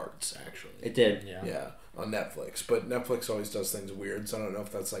 5 parts. Actually, it did. Yeah, on Netflix. But Netflix always does things weird, so I don't know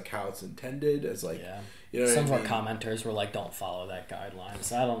if that's like how it's intended. As like, you know, some of our commenters were like, "Don't follow that guideline."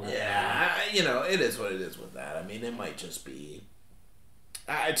 So I don't know. Yeah, you know, it is what it is with that. I mean, it might just be.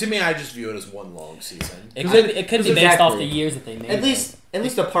 To me, I just view it as one long season. It could be based off the years that they made. At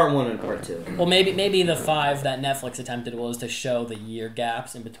least the part 1 and part 2. Well, maybe the 5 that Netflix attempted was to show the year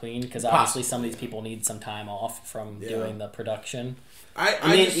gaps in between, because obviously some of these people need some time off from doing the production.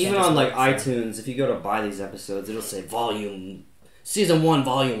 I mean, even on like iTunes, if you go to buy these episodes, it'll say Season 1,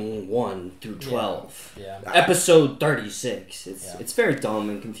 Volume 1 through 12. Yeah. Episode 36. It's very dumb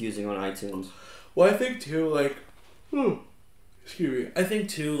and confusing on iTunes. Well, I think too, like, excuse me. I think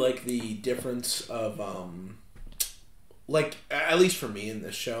too, like the difference of, like at least for me in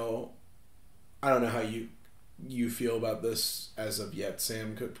this show, I don't know how you feel about this as of yet,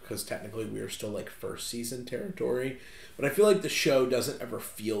 Sam, because technically we are still like first season territory, but I feel like the show doesn't ever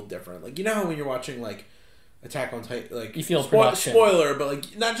feel different. Like, you know how when you're watching like Attack on Titan, like you feel production. Spoiler, but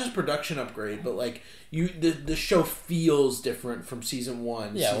like not just production upgrade, but like the show feels different from season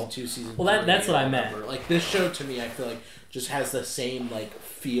 1, season 2, season 3. Well, that's what I meant. Like this show to me, I feel like just has the same like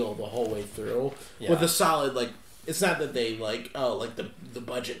feel the whole way through with a solid like. It's not that they like the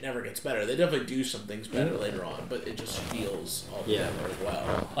budget never gets better. They definitely do some things better later on, but it just feels all together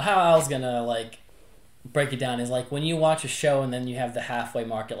well. Well, how I was gonna like break it down is like when you watch a show and then you have the halfway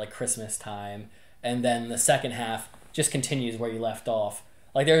mark at like Christmas time, and then the second half just continues where you left off.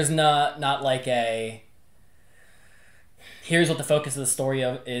 Like there's not like a here's what the focus of the story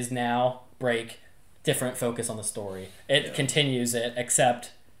is now, break, different focus on the story. It continues it,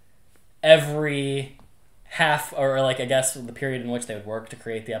 except every half, or like I guess the period in which they would work to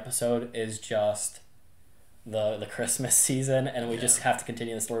create the episode is just the Christmas season, and we just have to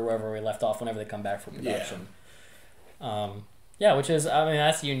continue the story wherever we left off whenever they come back for production. Which is, I mean,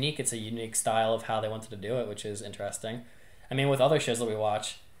 that's unique. It's a unique style of how they wanted to do it, which is interesting. I mean, with other shows that we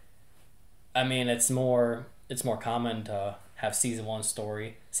watch, I mean, it's more common to have season 1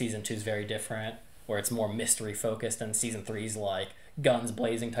 story, season 2 is very different, where it's more mystery focused, and season 3 is like guns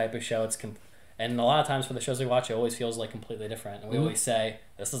blazing type of show. And a lot of times for the shows we watch, it always feels like completely different. And we always say,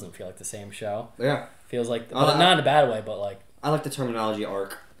 this doesn't feel like the same show. Yeah. Feels like, but not in a bad way, but like... I like the terminology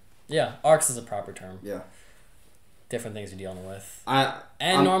arc. Yeah, arcs is a proper term. Yeah. Different things you're dealing with.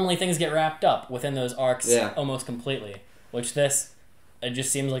 Normally things get wrapped up within those arcs almost completely. Which this it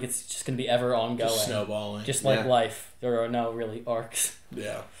just seems like it's just going to be ever ongoing. Just snowballing. Just like life. There are no really arcs.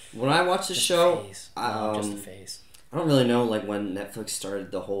 Yeah. When I watch the show, just the phase. I don't really know like when Netflix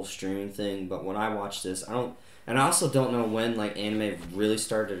started the whole streaming thing, but when I watch this, I also don't know when like anime really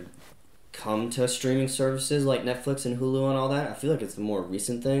started to come to streaming services like Netflix and Hulu and all that. I feel like it's the more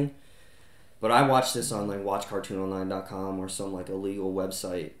recent thing. But I watched this on like watchcartoononline.com or some like illegal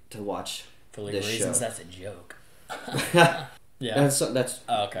website to watch for legal reasons. Show. That's a joke. Yeah. That's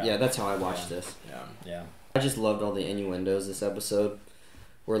okay. Yeah, that's how I watched this. Yeah. I just loved all the innuendos this episode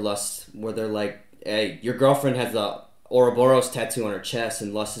where they're like, hey, your girlfriend has the Ouroboros tattoo on her chest,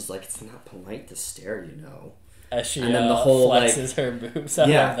 and Lust is like, it's not polite to stare, you know. As she and then the whole, flexes her boobs. I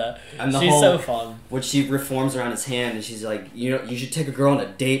love that. And she's so fun. When she reforms around his hand, and she's like, you know, you should take a girl on a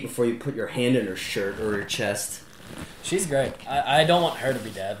date before you put your hand in her shirt or her chest. She's great. I don't want her to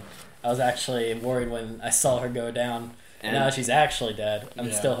be dead. I was actually worried when I saw her go down. And now she's actually dead.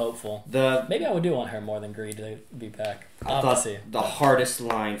 I'm still hopeful. Maybe I do want her more than Greed to be back. I'll have to see. The hardest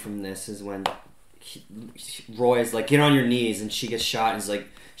line from this is when Roy's like, get on your knees, and she gets shot, and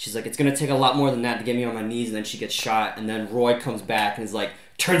she's like, it's going to take a lot more than that to get me on my knees, and then she gets shot, and then Roy comes back and is like,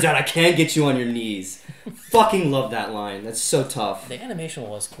 turns out I can get you on your knees. Fucking love that line. That's so tough. The animation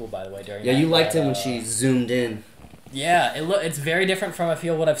was cool, by the way, during you liked it when she zoomed in. Yeah, it's very different from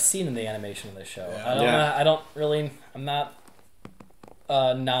what I've seen in the animation of this show. Yeah. I'm not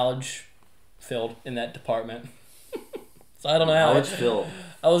knowledge filled in that department. So I don't know how. Knowledge filled.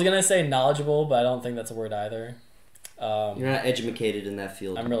 I was gonna say knowledgeable, but I don't think that's a word either. You're not educated in that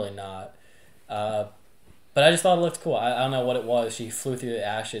field. I'm really not. But I just thought it looked cool. I don't know what it was. She flew through the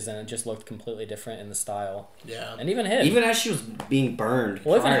ashes, and it just looked completely different in the style. Yeah. And even him. Even as she was being burned.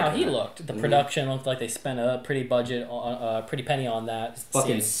 Well, even how he looked. The production looked like they spent a pretty pretty penny on that.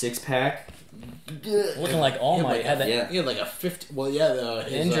 Fucking six-pack. Looking like All Might. He had like a 50... Well, yeah,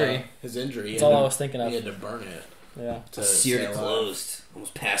 his injury. His injury. That's all I was thinking of. He had to burn it. Yeah. Seared it closed.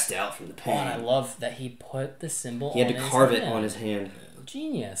 Almost passed out from the pain. Oh, and I love that he put the symbol on his hand. He had to carve it hand. on his hand.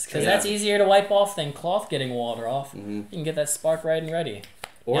 Genius. Because that's easier to wipe off than cloth getting water off. Mm-hmm. You can get that spark right and ready.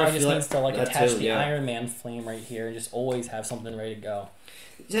 Or he just needs to attach the Iron Man flame right here and just always have something ready to go.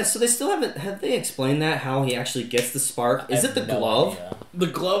 Yeah, so they still haven't... Have they explained that, how he actually gets the spark? Is it the glove? Idea. The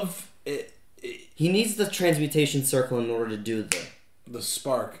glove... He needs the transmutation circle in order to do the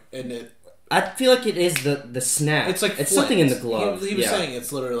spark, and it... I feel like it is the snap. It's like it's something in the glove. He was saying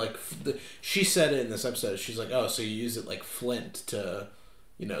it's literally like... She said it in this episode. She's like, oh, so you use it like flint to...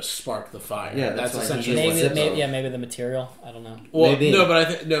 spark the fire. Yeah, that's essentially maybe the material. I don't know. Well, maybe. No, but I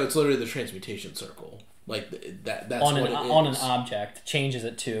think it's literally the transmutation circle. Like that's on what it is. On an object changes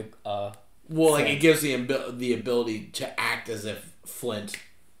it to. Well, like it gives the ability to act as if flint.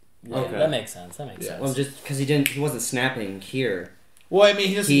 Okay, that makes sense. Well, just because he wasn't snapping here. Well, I mean,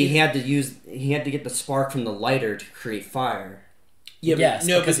 he had to get the spark from the lighter to create fire. Yeah, yes,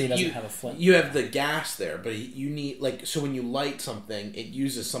 because he doesn't have a flint. You have the gas there, but you need so when you light something, it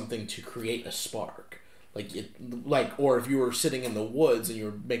uses something to create a spark. Or if you were sitting in the woods and you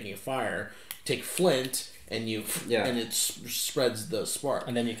were making a fire, take flint and and it spreads the spark,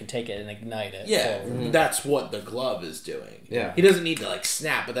 and then you can take it and ignite it. Yeah, that's what the glove is doing. Yeah, he doesn't need to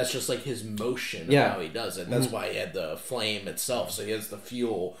snap, but that's just his motion of how he does it. That's why he had the flame itself. So he has the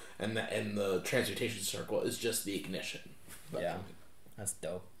fuel, and the transmutation circle is just the ignition. Yeah. That's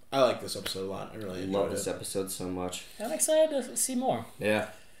dope. I like this episode a lot. I really love this episode so much. I'm excited to see more. Yeah.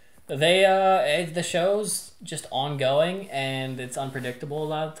 The show's just ongoing, and it's unpredictable a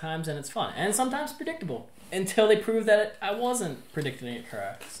lot of times, and it's fun. And sometimes predictable. Until they prove that I wasn't predicting it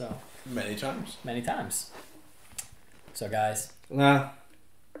correct. So Many times. So guys. Well,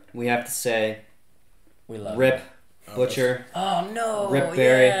 we have to say we love Rip Butcher. Oh no. Rip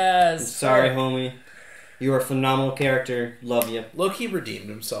Barry. Yes. I'm sorry, homie. You were a phenomenal character. Love you. Loki redeemed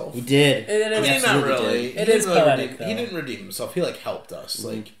himself. He did. Not really. It is poetic, he didn't redeem himself. He helped us.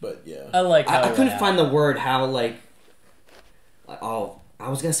 But yeah. I like how I couldn't find the word how I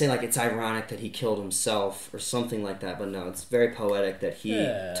was gonna say it's ironic that he killed himself or something like that, but no, it's very poetic that he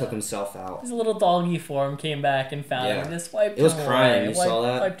took himself out. His little doggy form came back and found him and just wiped him away. It was crying. You saw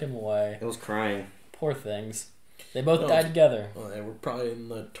that? Wiped him away. It was crying. Poor things. They both died together. Well, they were probably in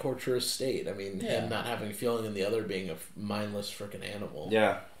the torturous state. I mean, him not having a feeling and the other being a mindless freaking animal.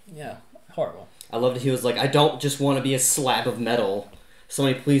 Yeah. Yeah. Horrible. I loved it. He was like, I don't just want to be a slab of metal.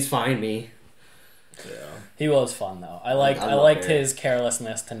 Somebody please find me. Yeah. He was fun though. I liked his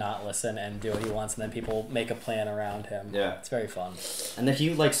carelessness to not listen and do what he wants, and then people make a plan around him. Yeah. It's very fun. And then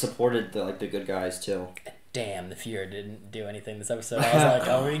he supported the good guys too. damn, the Fuhrer didn't do anything this episode. I was like,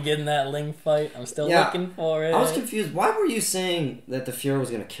 are we getting that Ling fight? I'm still looking for it. I was confused. Why were you saying that the Fuhrer was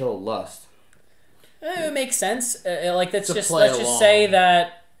going to kill Lust? It makes sense. Let's just say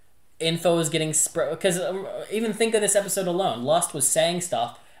that info is getting spread. Because even think of this episode alone. Lust was saying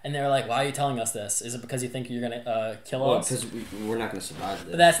stuff, and they were like, why are you telling us this? Is it because you think you're going to kill us? Because we're not going to survive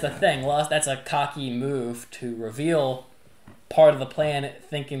this. But that's the thing. Lust, that's a cocky move to reveal part of the plan,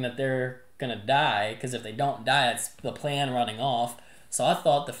 thinking that they're going to die. Because if they don't die, it's the plan running off. So I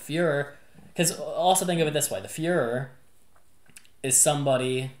thought the Fuhrer... Because also think of it this way. The Fuhrer is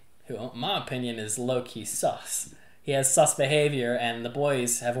somebody who, in my opinion, is low-key sus. He has sus behavior, and the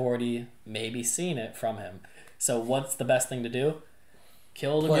boys have already maybe seen it from him. So what's the best thing to do?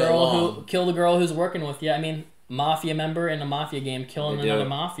 Kill the girl who's working with you. I mean, mafia member in a mafia game killing another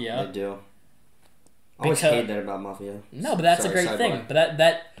mafia. They do. I always hate that about mafia. No, but that's a great thing. But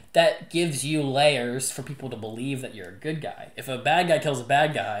that gives you layers for people to believe that you're a good guy. If a bad guy kills a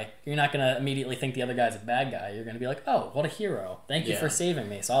bad guy, you're not going to immediately think the other guy's a bad guy. You're going to be like, oh, what a hero. Thank you for saving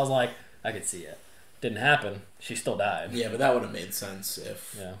me. So I was like, I could see it. Didn't happen. She still died. Yeah, but that would have made sense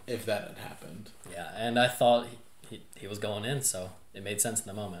if that had happened. Yeah, and I thought he was going in, so it made sense in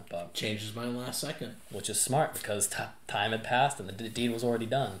the moment. But changed his mind last second. Which is smart, because time had passed and the deed was already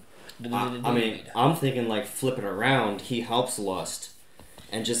done. I mean, I'm thinking, like, flip it around. He helps Lust.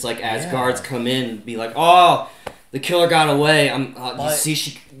 And just, like, as guards come in, be like, oh, the killer got away. You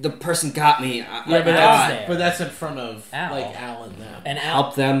see, the person got me. But that's in front of, like, Al and them. And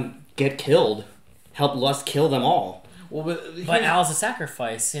help them get killed. Help Lust kill them all. Well, but Al's a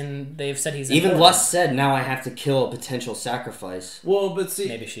sacrifice, and they've said he's even important. Lust said, now I have to kill a potential sacrifice. Well, but see...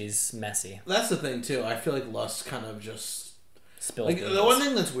 Maybe she's messy. That's the thing, too. I feel like Lust kind of just... Spills the one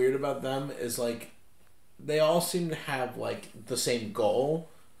thing that's weird about them is, like, they all seem to have, like, the same goal,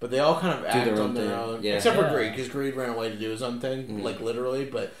 but they all kind of act on their own. Yeah. Except for Greed, because Greed ran away to do his own thing, like, literally.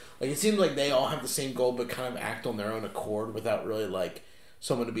 But, like, it seems like they all have the same goal, but kind of act on their own accord without really, like,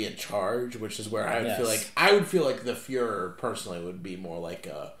 someone to be in charge, which is where I would feel like the Fuhrer personally would be more like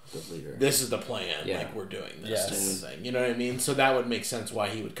the leader. This is the plan. Yeah. Like, we're doing this thing. You know what I mean? So that would make sense why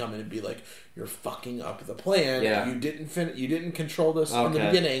he would come in and be like, "You're fucking up the plan. Yeah. You didn't control this from the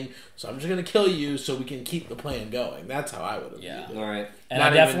beginning. So I'm just gonna kill you so we can keep the plan going." That's how I would have. Yeah. All right. And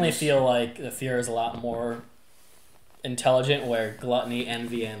not I definitely feel like the Fuhrer is a lot more intelligent. Where Gluttony,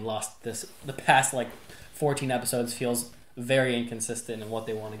 Envy, and Lust the past like 14 episodes feels very inconsistent in what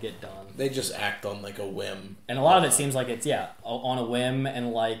they want to get done. They just act on like a whim. And a lot of it seems like it's on a whim,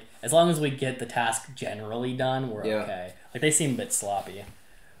 and like as long as we get the task generally done, we're okay. Like they seem a bit sloppy.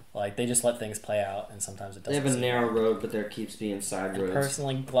 Like they just let things play out, and sometimes it doesn't. They have a narrow road, but there keeps being side roads.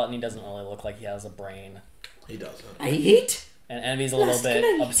 Personally, Gluttony doesn't really look like he has a brain. He doesn't. I hate. And Envy's a little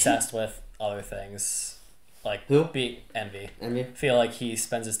bit obsessed with other things. Like who? Envy. Envy. Feel like he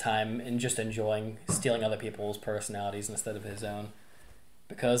spends his time in just enjoying stealing other people's personalities instead of his own.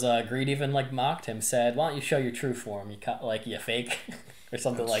 Because Greed even like mocked him, said, "Why don't you show your true form? You fake," or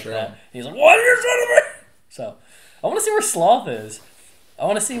something like that. And he's like, "What are you son of a?" So I want to see where Sloth is. I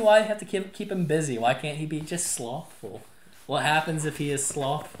want to see why I have to keep him busy. Why can't he be just slothful? What happens if he is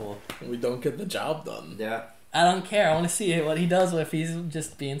slothful? We don't get the job done. Yeah. I don't care. I want to see what he does if he's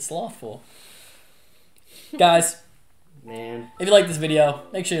just being slothful. Guys, man, if you like this video,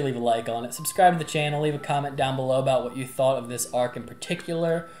 make sure you leave a like on it. Subscribe to the channel. Leave a comment down below about what you thought of this arc in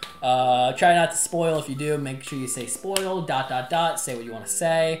particular. Try not to spoil. If you do, make sure you say spoil, ... Say what you want to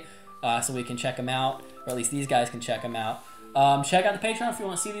say, so we can check them out, or at least these guys can check them out. Check out the Patreon if you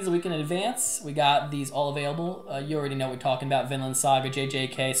want to see these a week in advance. We got these all available. You already know what we're talking about. Vinland Saga,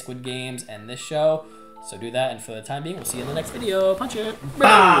 JJK, Squid Games, and this show. So do that, and for the time being, we'll see you in the next video. Punch it!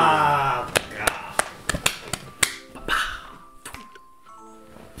 Ah!